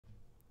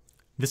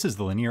This is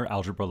the Linear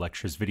Algebra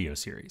Lectures video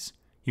series.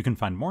 You can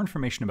find more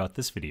information about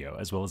this video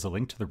as well as a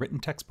link to the written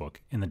textbook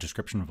in the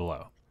description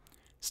below.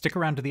 Stick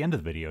around to the end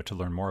of the video to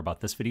learn more about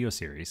this video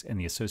series and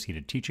the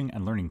associated teaching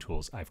and learning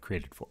tools I've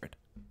created for it.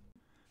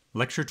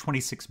 Lecture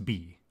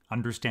 26b,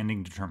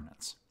 Understanding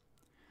Determinants.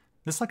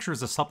 This lecture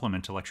is a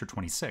supplement to Lecture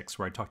 26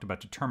 where I talked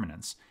about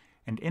determinants,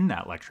 and in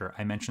that lecture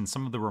I mentioned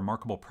some of the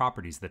remarkable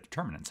properties that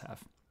determinants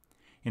have.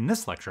 In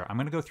this lecture I'm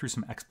going to go through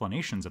some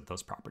explanations of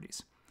those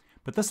properties.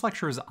 But this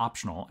lecture is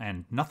optional,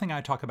 and nothing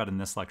I talk about in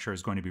this lecture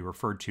is going to be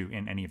referred to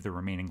in any of the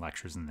remaining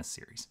lectures in this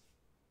series.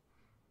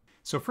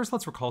 So first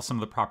let's recall some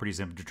of the properties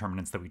of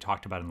determinants that we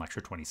talked about in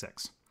Lecture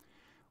 26.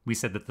 We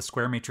said that the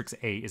square matrix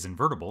A is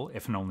invertible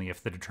if and only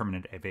if the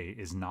determinant of A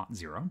is not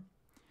 0.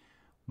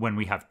 When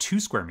we have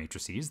two square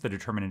matrices, the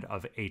determinant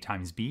of A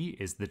times B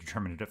is the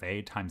determinant of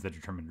A times the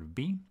determinant of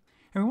B,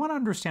 and we want to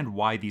understand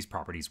why these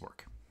properties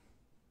work.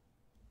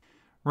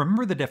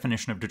 Remember the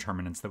definition of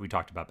determinants that we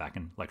talked about back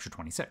in Lecture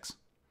 26.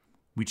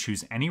 We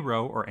choose any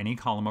row or any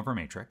column of our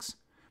matrix.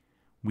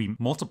 We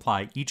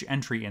multiply each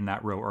entry in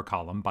that row or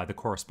column by the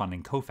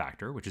corresponding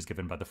cofactor, which is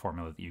given by the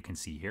formula that you can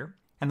see here,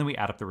 and then we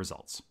add up the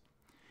results.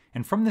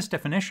 And from this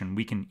definition,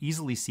 we can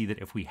easily see that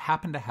if we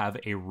happen to have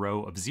a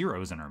row of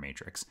zeros in our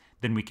matrix,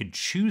 then we could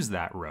choose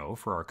that row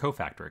for our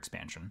cofactor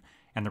expansion,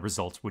 and the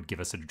results would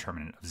give us a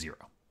determinant of 0.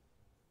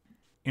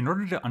 In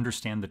order to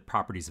understand the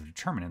properties of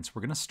determinants,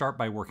 we're going to start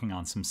by working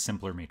on some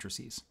simpler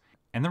matrices.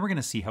 And then we're going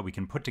to see how we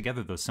can put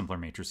together those simpler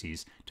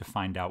matrices to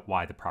find out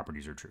why the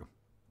properties are true.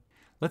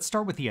 Let's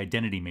start with the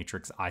identity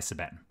matrix I sub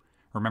n.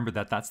 Remember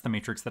that that's the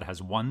matrix that has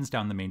 1s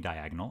down the main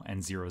diagonal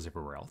and 0s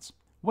everywhere else.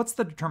 What's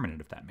the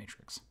determinant of that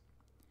matrix?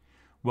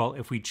 Well,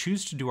 if we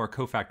choose to do our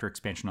cofactor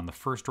expansion on the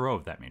first row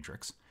of that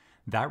matrix,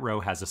 that row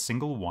has a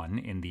single 1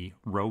 in the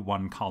row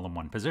 1 column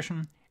 1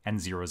 position and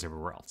 0s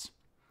everywhere else.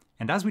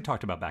 And as we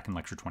talked about back in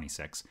Lecture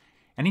 26,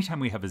 anytime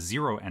we have a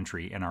 0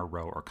 entry in our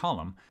row or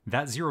column,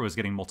 that 0 is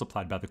getting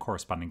multiplied by the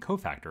corresponding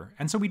cofactor,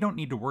 and so we don't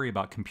need to worry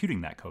about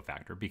computing that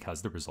cofactor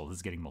because the result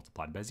is getting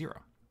multiplied by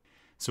 0.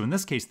 So in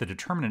this case, the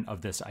determinant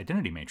of this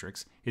identity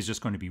matrix is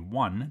just going to be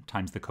 1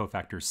 times the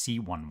cofactor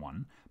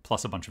C11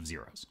 plus a bunch of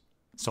zeros.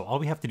 So all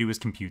we have to do is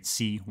compute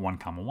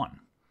C1, 1.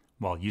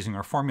 Well, using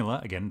our formula,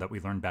 again, that we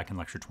learned back in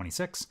Lecture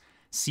 26,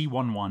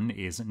 C11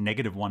 is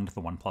negative 1 to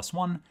the 1 plus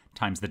 1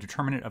 times the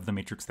determinant of the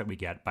matrix that we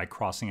get by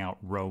crossing out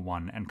row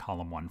 1 and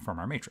column 1 from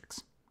our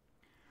matrix.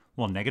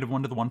 Well, negative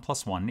 1 to the 1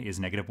 plus 1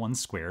 is negative 1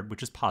 squared,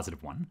 which is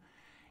positive 1.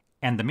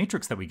 And the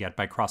matrix that we get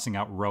by crossing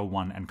out row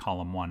 1 and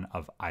column 1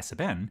 of I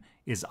sub n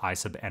is I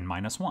sub n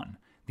minus 1,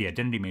 the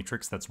identity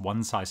matrix that's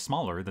one size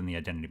smaller than the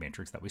identity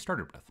matrix that we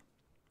started with.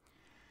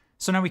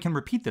 So now we can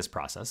repeat this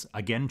process,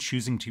 again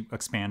choosing to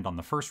expand on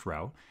the first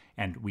row,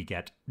 and we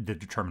get the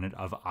determinant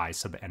of I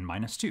sub n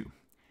minus 2.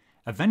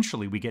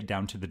 Eventually we get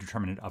down to the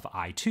determinant of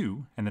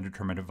I2, and the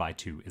determinant of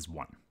I2 is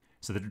 1.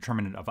 So the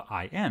determinant of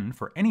In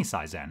for any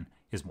size n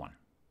is 1.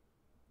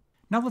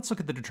 Now let's look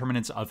at the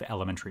determinants of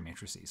elementary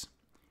matrices.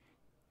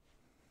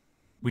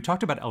 We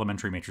talked about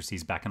elementary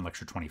matrices back in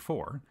Lecture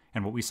 24,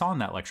 and what we saw in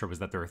that lecture was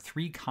that there are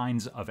 3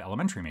 kinds of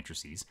elementary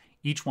matrices,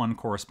 each one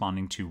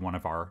corresponding to one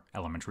of our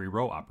elementary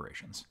row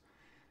operations.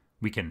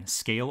 We can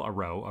scale a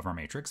row of our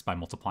matrix by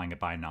multiplying it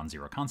by a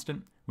non-zero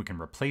constant, we can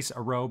replace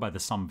a row by the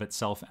sum of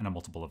itself and a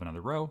multiple of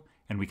another row,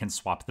 and we can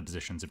swap the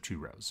positions of 2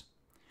 rows.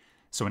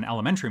 So an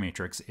elementary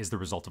matrix is the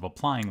result of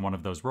applying one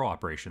of those row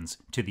operations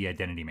to the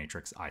identity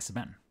matrix I sub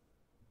n.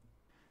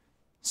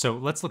 So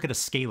let's look at a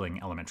scaling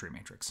elementary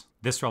matrix.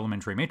 This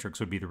elementary matrix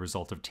would be the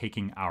result of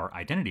taking our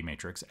identity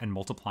matrix and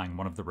multiplying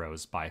one of the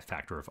rows by a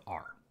factor of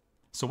r.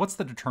 So what's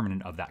the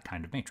determinant of that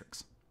kind of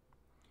matrix?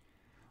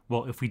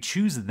 Well, if we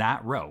choose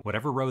that row,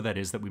 whatever row that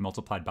is that we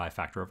multiplied by a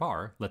factor of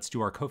r, let's do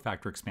our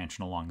cofactor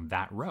expansion along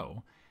that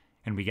row,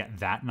 and we get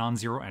that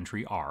non-zero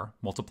entry r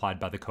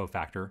multiplied by the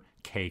cofactor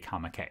k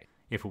comma k.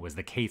 If it was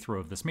the kth row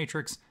of this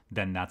matrix,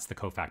 then that's the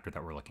cofactor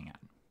that we're looking at.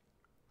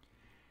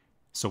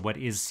 So what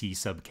is c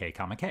sub k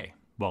comma k?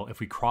 Well, if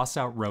we cross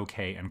out row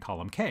k and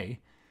column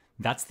k,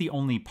 that's the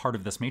only part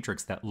of this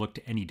matrix that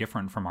looked any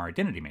different from our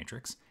identity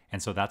matrix,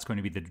 and so that's going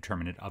to be the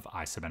determinant of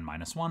I sub n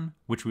minus 1,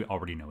 which we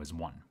already know is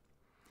 1.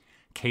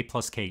 K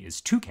plus k is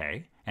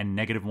 2k, and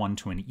negative 1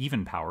 to an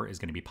even power is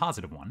going to be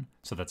positive 1,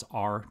 so that's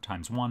r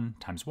times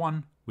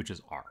 1, which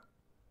is r.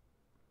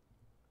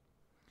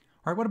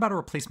 All right, what about a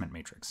replacement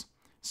matrix?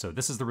 So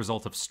this is the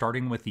result of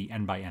starting with the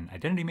n by n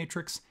identity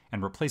matrix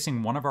and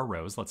replacing one of our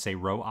rows, let's say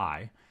row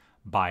I,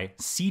 by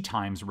c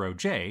times row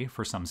j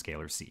for some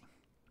scalar c.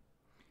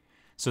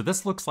 So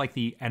this looks like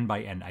the n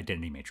by n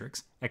identity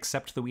matrix,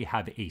 except that we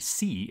have a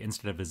c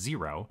instead of a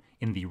 0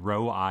 in the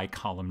row I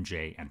column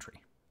j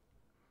entry.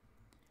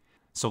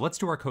 So let's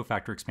do our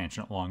cofactor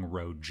expansion along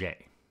row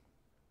j.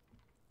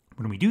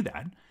 When we do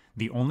that,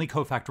 the only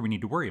cofactor we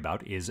need to worry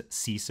about is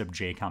c sub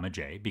j comma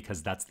j,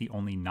 because that's the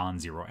only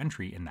non-zero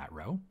entry in that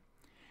row.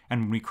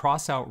 And when we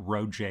cross out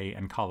row j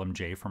and column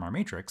j from our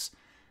matrix,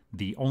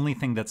 the only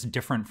thing that's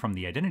different from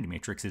the identity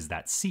matrix is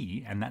that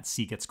c, and that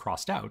c gets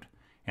crossed out,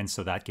 and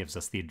so that gives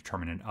us the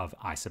determinant of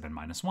I sub n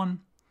minus 1.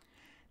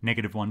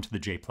 Negative 1 to the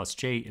j plus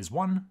j is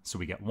 1, so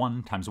we get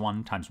 1 times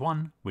 1 times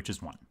 1, which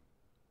is 1.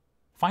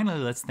 Finally,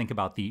 let's think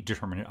about the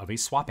determinant of a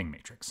swapping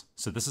matrix.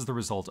 So this is the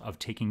result of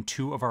taking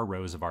two of our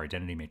rows of our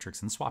identity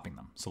matrix and swapping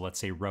them. So let's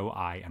say row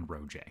I and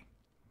row j.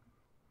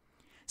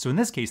 So in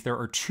this case, there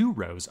are two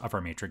rows of our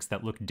matrix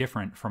that look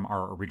different from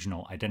our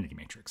original identity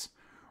matrix.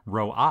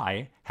 Row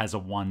I has a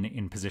 1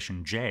 in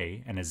position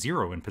j and a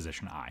 0 in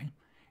position I,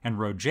 and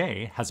row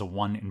j has a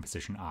 1 in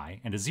position I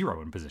and a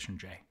 0 in position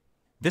j.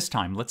 This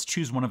time, let's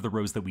choose one of the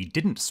rows that we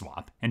didn't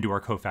swap and do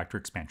our cofactor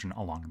expansion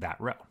along that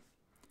row.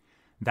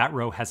 That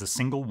row has a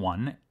single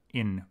 1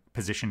 in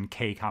position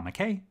k comma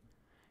k,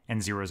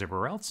 and zeros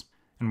everywhere else.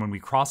 And when we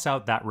cross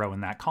out that row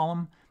in that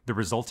column, the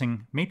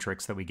resulting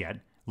matrix that we get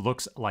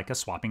looks like a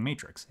swapping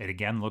matrix. It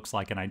again looks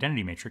like an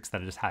identity matrix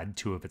that has had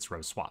two of its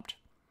rows swapped.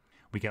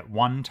 We get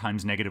 1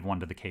 times negative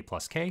 1 to the k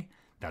plus k,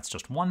 that's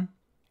just 1,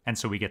 and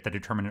so we get the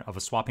determinant of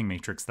a swapping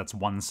matrix that's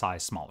one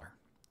size smaller.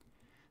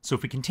 So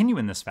if we continue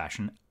in this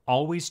fashion,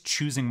 always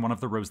choosing one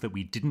of the rows that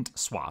we didn't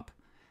swap,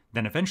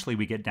 then eventually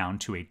we get down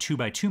to a 2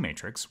 by 2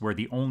 matrix where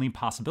the only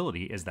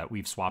possibility is that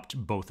we've swapped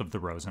both of the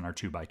rows in our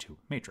 2 by 2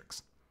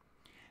 matrix.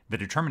 The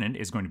determinant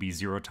is going to be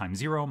 0 times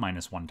 0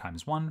 minus 1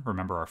 times 1.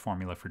 Remember our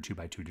formula for 2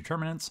 by 2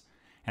 determinants,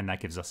 and that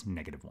gives us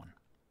negative 1.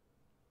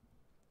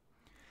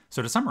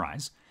 So to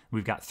summarize,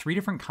 we've got three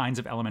different kinds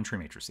of elementary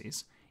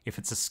matrices. If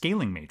it's a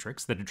scaling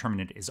matrix, the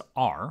determinant is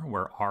r,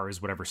 where r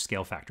is whatever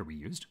scale factor we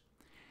used.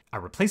 A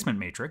replacement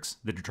matrix,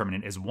 the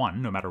determinant is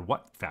 1 no matter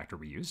what factor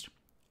we used.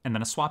 And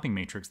then a swapping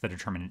matrix, the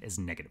determinant is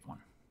negative 1.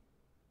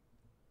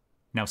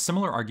 Now,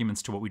 similar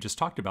arguments to what we just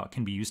talked about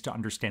can be used to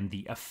understand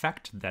the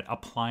effect that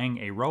applying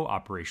a row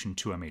operation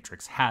to a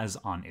matrix has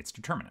on its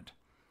determinant.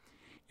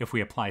 If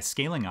we apply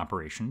scaling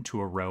operation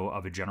to a row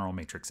of a general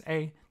matrix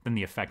A, then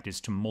the effect is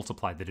to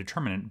multiply the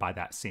determinant by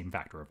that same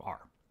factor of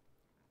r.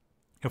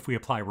 If we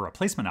apply a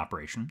replacement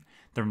operation,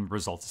 then the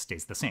result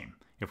stays the same.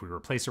 If we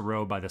replace a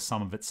row by the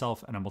sum of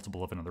itself and a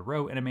multiple of another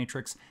row in a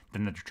matrix,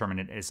 then the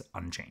determinant is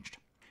unchanged.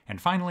 And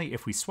finally,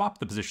 if we swap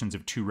the positions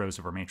of two rows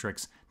of our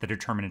matrix, the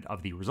determinant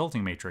of the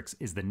resulting matrix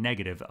is the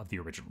negative of the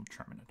original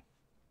determinant.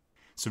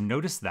 So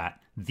notice that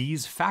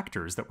these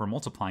factors that we're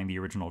multiplying the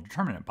original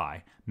determinant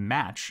by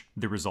match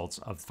the results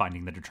of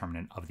finding the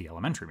determinant of the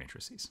elementary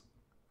matrices.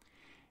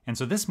 And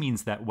so this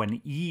means that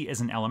when E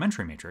is an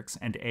elementary matrix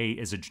and A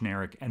is a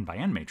generic n by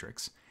n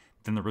matrix,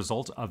 then the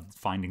result of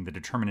finding the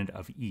determinant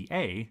of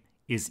EA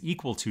is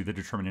equal to the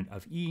determinant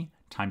of E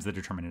times the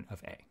determinant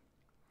of A.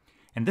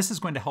 And this is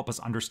going to help us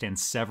understand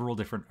several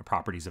different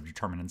properties of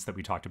determinants that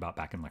we talked about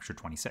back in lecture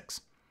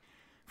 26.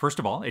 First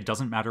of all, it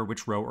doesn't matter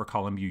which row or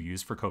column you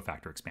use for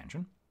cofactor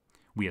expansion.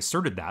 We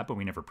asserted that, but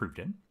we never proved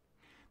it.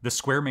 The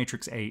square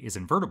matrix A is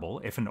invertible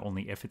if and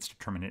only if its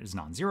determinant is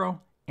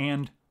non-zero,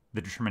 and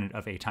the determinant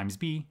of A times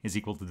B is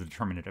equal to the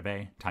determinant of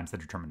A times the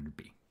determinant of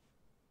B.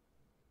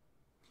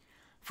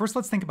 First,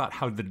 let's think about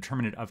how the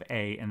determinant of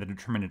A and the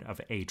determinant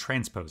of A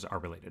transpose are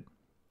related.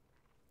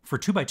 For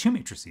 2 by 2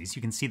 matrices,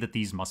 you can see that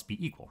these must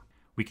be equal.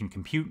 We can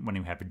compute when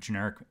we have a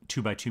generic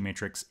 2 by 2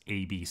 matrix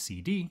A, B,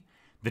 C, D.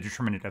 The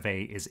determinant of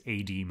A is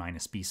AD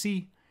minus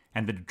BC,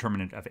 and the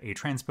determinant of A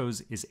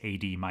transpose is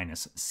AD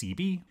minus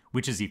CB,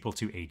 which is equal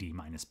to AD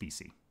minus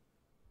BC.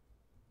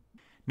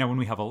 Now, when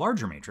we have a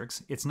larger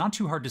matrix, it's not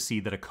too hard to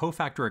see that a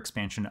cofactor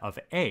expansion of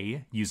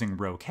A using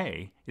row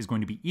K is going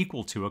to be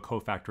equal to a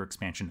cofactor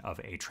expansion of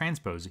A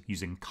transpose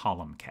using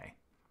column K.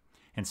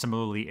 And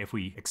similarly, if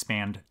we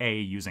expand A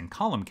using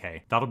column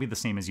K, that'll be the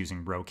same as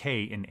using row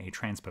K in A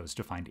transpose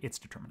to find its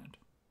determinant.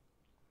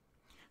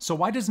 So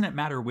why doesn't it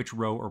matter which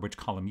row or which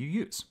column you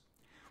use?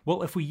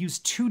 Well, if we use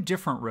two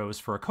different rows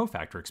for a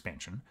cofactor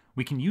expansion,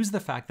 we can use the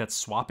fact that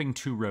swapping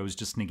two rows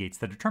just negates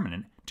the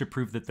determinant to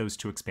prove that those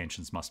two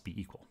expansions must be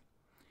equal.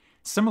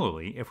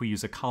 Similarly, if we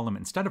use a column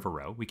instead of a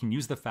row, we can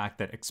use the fact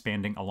that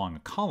expanding along a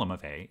column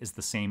of A is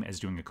the same as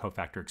doing a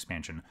cofactor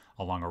expansion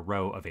along a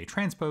row of A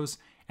transpose,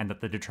 and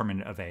that the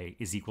determinant of A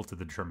is equal to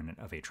the determinant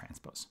of A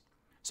transpose.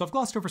 So I've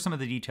glossed over some of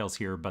the details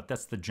here, but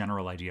that's the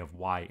general idea of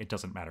why it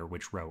doesn't matter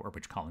which row or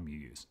which column you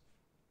use.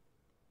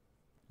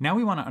 Now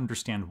we want to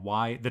understand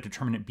why the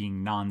determinant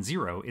being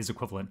non-zero is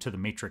equivalent to the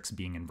matrix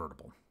being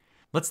invertible.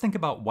 Let's think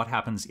about what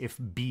happens if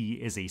B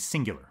is a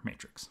singular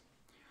matrix.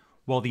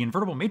 Well, the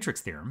invertible matrix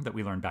theorem that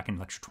we learned back in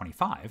lecture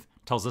 25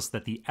 tells us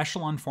that the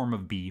echelon form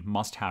of B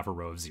must have a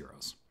row of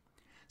zeros.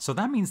 So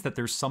that means that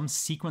there's some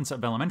sequence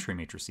of elementary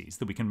matrices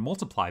that we can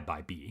multiply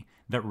by B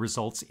that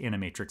results in a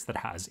matrix that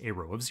has a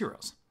row of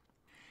zeros.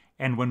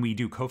 And when we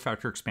do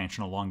cofactor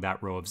expansion along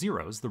that row of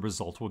zeros, the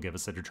result will give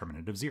us a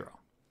determinant of 0.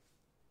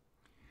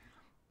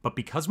 But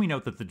because we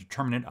note that the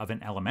determinant of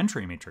an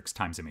elementary matrix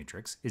times a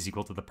matrix is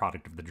equal to the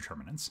product of the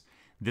determinants,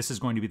 this is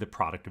going to be the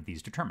product of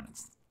these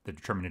determinants. The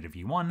determinant of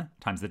E1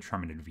 times the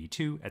determinant of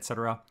E2,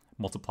 etc.,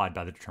 multiplied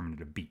by the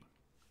determinant of B.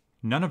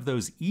 None of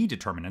those E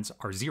determinants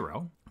are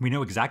 0. We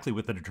know exactly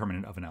what the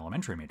determinant of an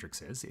elementary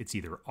matrix is. It's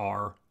either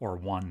R or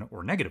 1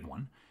 or negative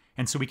 1.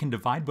 And so we can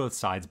divide both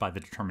sides by the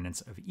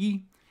determinants of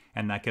E,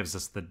 and that gives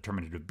us the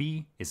determinant of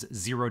B is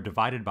 0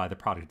 divided by the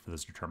product of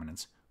those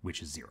determinants,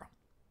 which is 0.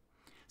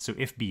 So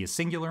if B is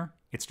singular,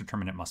 its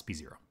determinant must be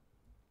 0.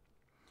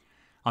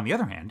 On the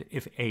other hand,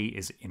 if A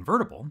is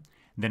invertible,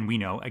 then we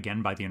know,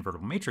 again by the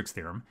invertible matrix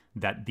theorem,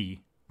 that the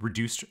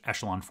reduced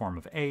echelon form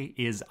of A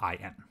is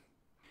In.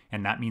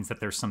 And that means that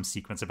there's some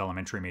sequence of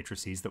elementary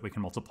matrices that we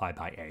can multiply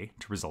by A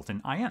to result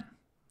in In.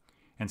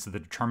 And so the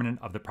determinant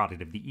of the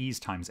product of the E's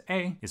times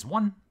A is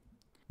 1.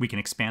 We can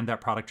expand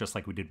that product just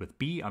like we did with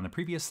B on the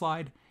previous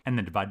slide, and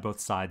then divide both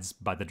sides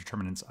by the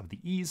determinants of the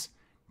E's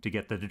to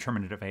get the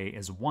determinant of A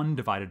is 1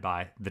 divided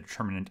by the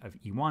determinant of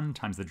E1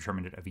 times the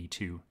determinant of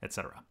E2,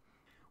 etc.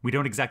 We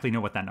don't exactly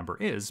know what that number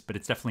is, but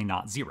it's definitely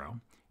not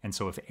 0, and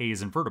so if A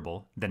is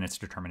invertible, then its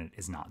determinant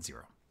is not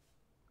 0.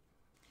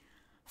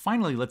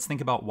 Finally, let's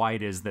think about why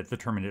it is that the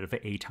determinant of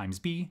A times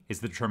B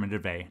is the determinant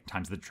of A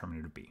times the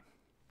determinant of B.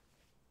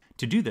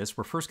 To do this,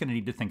 we're first going to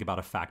need to think about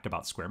a fact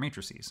about square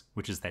matrices,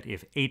 which is that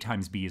if A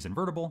times B is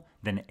invertible,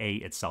 then A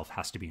itself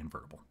has to be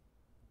invertible.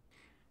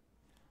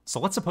 So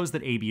let's suppose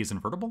that AB is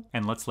invertible,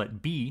 and let's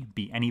let B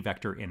be any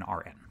vector in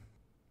Rn.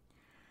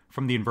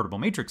 From the invertible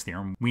matrix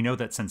theorem, we know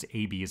that since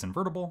AB is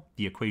invertible,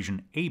 the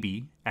equation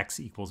AB, x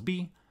equals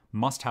B,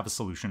 must have a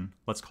solution.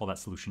 Let's call that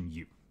solution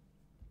U.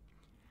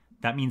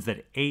 That means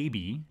that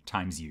AB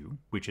times U,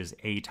 which is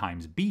A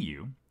times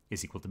BU,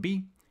 is equal to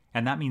B,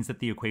 and that means that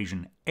the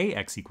equation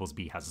AX equals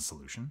B has a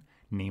solution,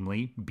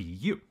 namely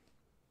BU.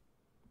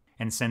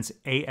 And since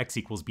AX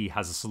equals B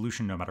has a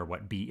solution no matter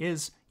what B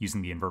is,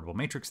 using the invertible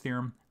matrix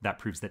theorem, that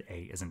proves that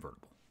A is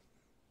invertible.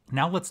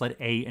 Now let's let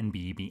A and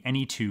B be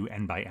any two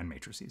n by n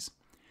matrices.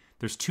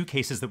 There's two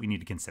cases that we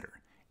need to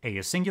consider. A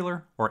is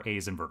singular or A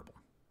is invertible.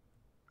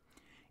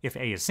 If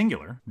A is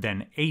singular,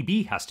 then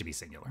AB has to be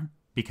singular,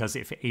 because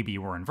if AB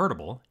were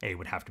invertible, A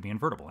would have to be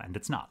invertible, and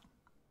it's not.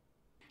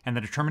 And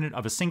the determinant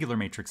of a singular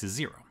matrix is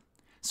 0.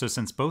 So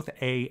since both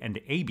A and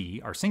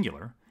AB are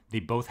singular,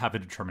 they both have a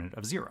determinant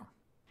of 0.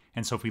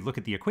 And so if we look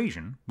at the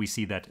equation, we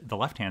see that the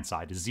left-hand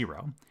side is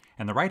 0,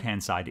 and the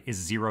right-hand side is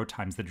 0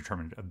 times the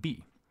determinant of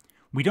B.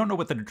 We don't know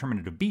what the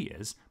determinant of B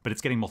is, but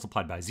it's getting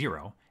multiplied by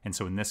 0, and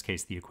so in this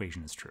case the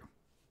equation is true.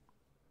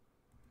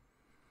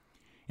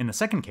 In the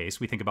second case,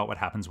 we think about what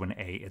happens when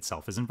A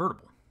itself is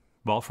invertible.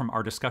 Well, from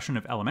our discussion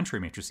of elementary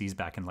matrices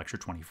back in lecture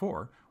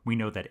 24, we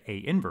know that A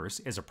inverse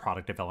is a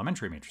product of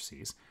elementary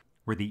matrices,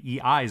 where the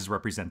EI's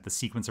represent the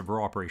sequence of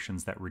row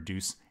operations that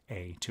reduce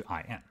A to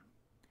In.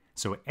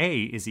 So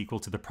A is equal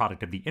to the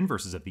product of the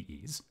inverses of the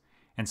E's,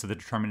 and so the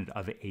determinant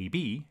of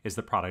AB is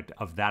the product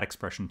of that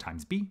expression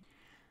times B.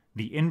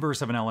 The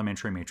inverse of an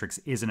elementary matrix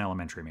is an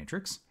elementary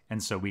matrix,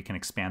 and so we can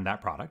expand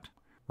that product.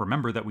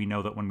 Remember that we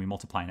know that when we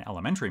multiply an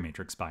elementary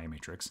matrix by a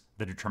matrix,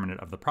 the determinant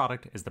of the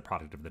product is the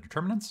product of the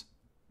determinants.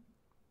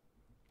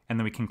 And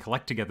then we can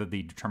collect together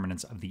the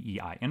determinants of the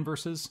EI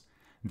inverses.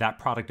 That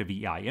product of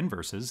EI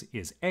inverses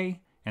is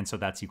A, and so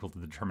that's equal to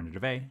the determinant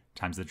of A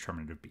times the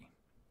determinant of B.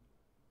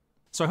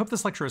 So I hope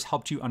this lecture has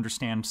helped you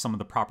understand some of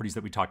the properties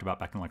that we talked about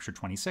back in lecture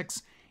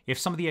 26. If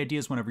some of the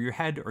ideas went over your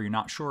head or you're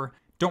not sure,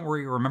 don't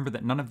worry, remember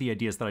that none of the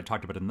ideas that I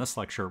talked about in this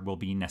lecture will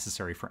be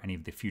necessary for any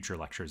of the future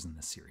lectures in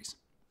this series.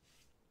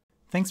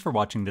 Thanks for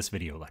watching this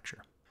video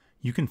lecture.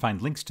 You can find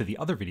links to the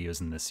other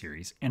videos in this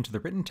series and to the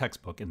written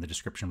textbook in the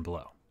description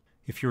below.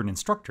 If you're an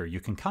instructor, you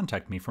can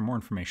contact me for more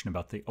information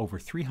about the over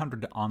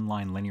 300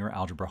 online linear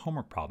algebra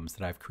homework problems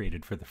that I've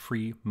created for the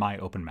free My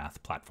Open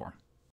Math platform.